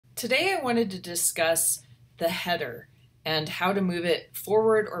Today I wanted to discuss the header and how to move it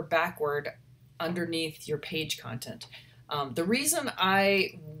forward or backward underneath your page content. The reason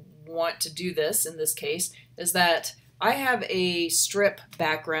I want to do this in this case is that I have a strip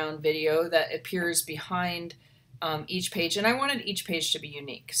background video that appears behind each page, and I wanted each page to be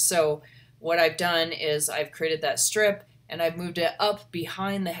unique. So what I've done is I've created that strip and I've moved it up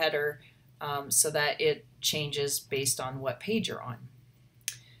behind the header so that it changes based on what page you're on.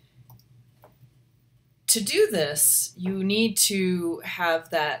 To do this, you need to have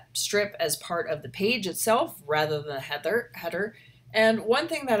that strip as part of the page itself rather than the header. And one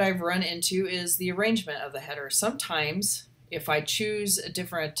thing that I've run into is the arrangement of the header. Sometimes if I choose a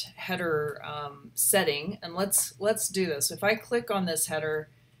different header setting, and let's do this. If I click on this header,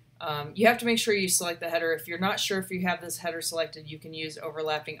 you have to make sure you select the header. If you're not sure if you have this header selected, you can use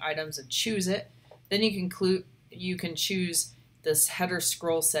overlapping items and choose it. Then you can choose this header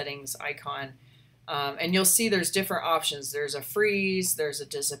scroll settings icon. And you'll see there's different options. There's a freeze, there's a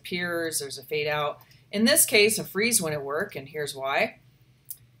disappears, there's a fade out. In this case, a freeze wouldn't work, and here's why.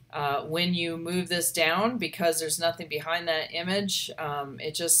 When you move this down, because there's nothing behind that image,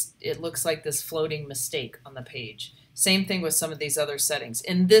 it looks like this floating mistake on the page. Same thing with some of these other settings.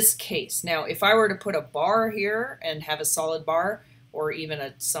 In this case, now if I were to put a bar here and have a solid bar, or even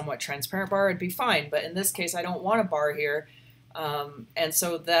a somewhat transparent bar, it'd be fine. But in this case, I don't want a bar here. And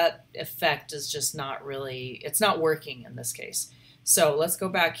so that effect is just not really, it's not working in this case. So let's go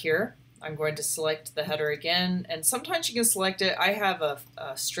back here. I'm going to select the header again, and sometimes you can select it. I have a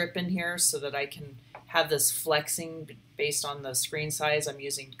strip in here so that I can have this flexing based on the screen size. I'm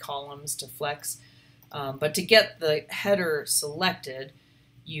using columns to flex. But to get the header selected,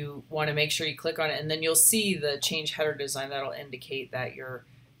 you want to make sure you click on it, and then you'll see the change header design. That'll indicate that you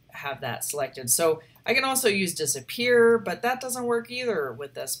have that selected. So I can also use disappear, but that doesn't work either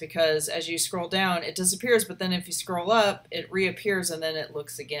with this, because as you scroll down, it disappears, but then if you scroll up, it reappears and then it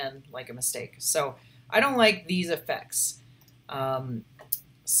looks again like a mistake. So I don't like these effects.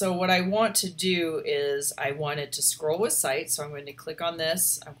 So what I want to do is I want it to scroll with sight. So I'm going to click on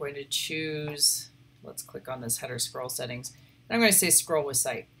this. I'm going to choose, let's click on this header scroll settings. And I'm going to say scroll with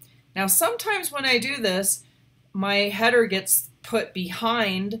sight. Now sometimes when I do this, my header gets put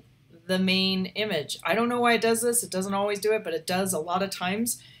behind the main image. I don't know why it does this. It doesn't always do it, but it does a lot of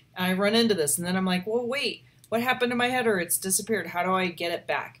times. And I run into this, and then I'm like, well, wait, what happened to my header? It's disappeared. How do I get it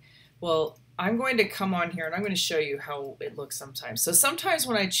back? Well, I'm going to come on here and I'm going to show you how it looks sometimes. So sometimes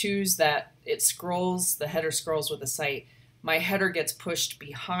when I choose that it scrolls, the header scrolls with the site, my header gets pushed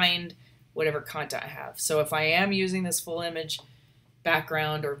behind whatever content I have. So if I am using this full image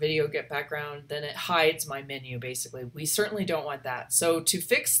background or video get background, then it hides my menu basically. We certainly don't want that. So to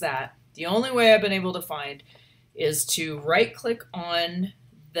fix that, the only way I've been able to find is to right click on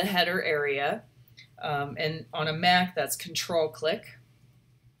the header area, and on a Mac that's control click,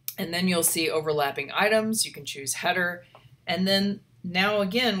 and then you'll see overlapping items. You can choose header, and then now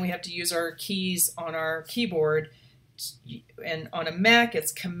again we have to use our keys on our keyboard, and on a Mac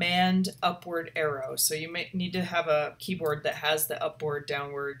it's command upward arrow. So you may need to have a keyboard that has the upward,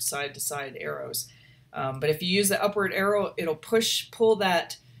 downward, side to side arrows. But if you use the upward arrow, it'll pull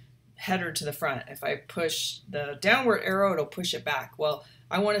that header to the front. If I push the downward arrow, it'll push it back. Well,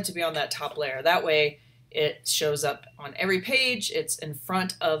 I want it to be on that top layer. That way it shows up on every page. It's in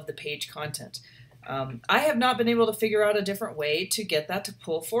front of the page content. I have not been able to figure out a different way to get that to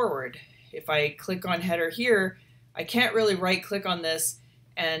pull forward. If I click on header here, I can't really right click on this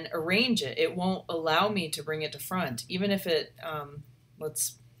and arrange it. It won't allow me to bring it to front. Even if it,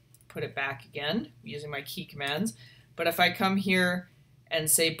 let's put it back again using my key commands. But if I come here and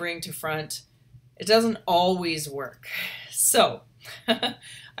say bring to front, it doesn't always work. So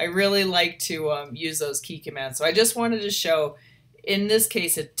I really like to use those key commands. So I just wanted to show, in this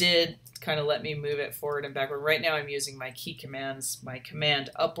case, it did kind of let me move it forward and backward. Right now I'm using my key commands, my command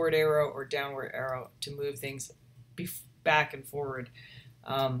upward arrow or downward arrow to move things back and forward.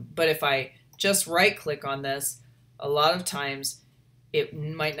 But if I just right click on this, a lot of times it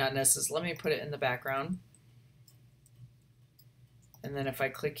might not necessarily, let me put it in the background. And then if I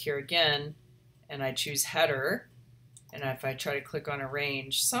click here again and I choose header, and if I try to click on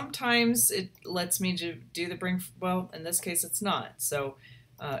arrange, sometimes it lets me do the bring, well, in this case it's not. So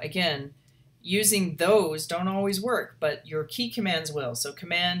again, using those don't always work, but your key commands will. So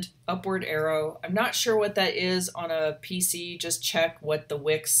command upward arrow. I'm not sure what that is on a PC. Just check what the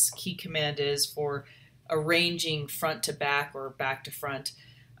Wix key command is for arranging front to back or back to front.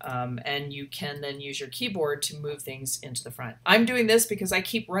 And you can then use your keyboard to move things into the front. I'm doing this because I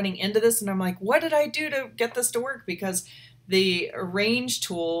keep running into this and I'm like, what did I do to get this to work? Because The arrange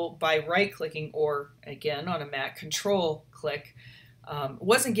tool by right clicking, or again on a Mac control click,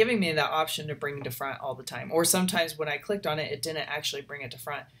 wasn't giving me that option to bring to front all the time. Or sometimes when I clicked on it, it didn't actually bring it to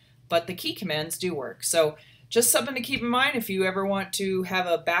front. But the key commands do work. So just something to keep in mind if you ever want to have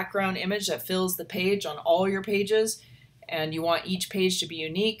a background image that fills the page on all your pages and you want each page to be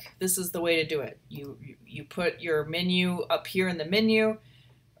unique, this is the way to do it. You put your menu up here in the menu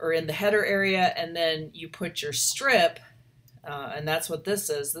or in the header area, and then you put your strip, and that's what this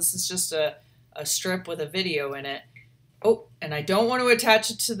is. This is just a strip with a video in it. Oh, and I don't want to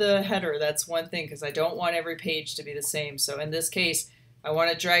attach it to the header. That's one thing, because I don't want every page to be the same. So in this case, I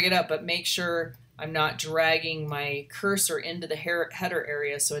want to drag it up, but make sure I'm not dragging my cursor into the header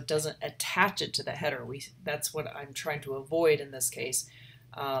area so it doesn't attach it to the header. That's what I'm trying to avoid in this case.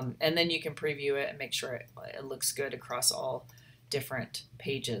 And then you can preview it and make sure it looks good across all different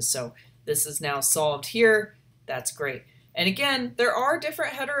pages. So this is now solved here. That's great. And again, there are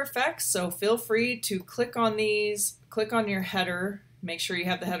different header effects, so feel free to click on these, click on your header, make sure you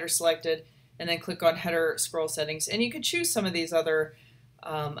have the header selected, and then click on header scroll settings. And you could choose some of these other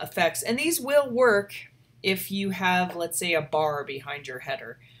effects. And these will work if you have, let's say, a bar behind your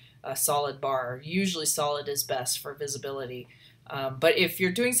header, a solid bar. Usually solid is best for visibility. But if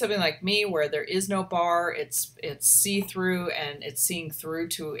you're doing something like me where there is no bar, it's see-through and it's seeing through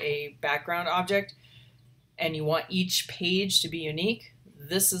to a background object, and you want each page to be unique,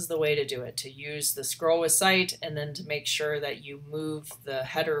 this is the way to do it, to use the scroll with sight and then to make sure that you move the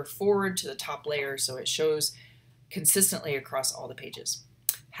header forward to the top layer so it shows consistently across all the pages.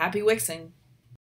 Happy Wixing!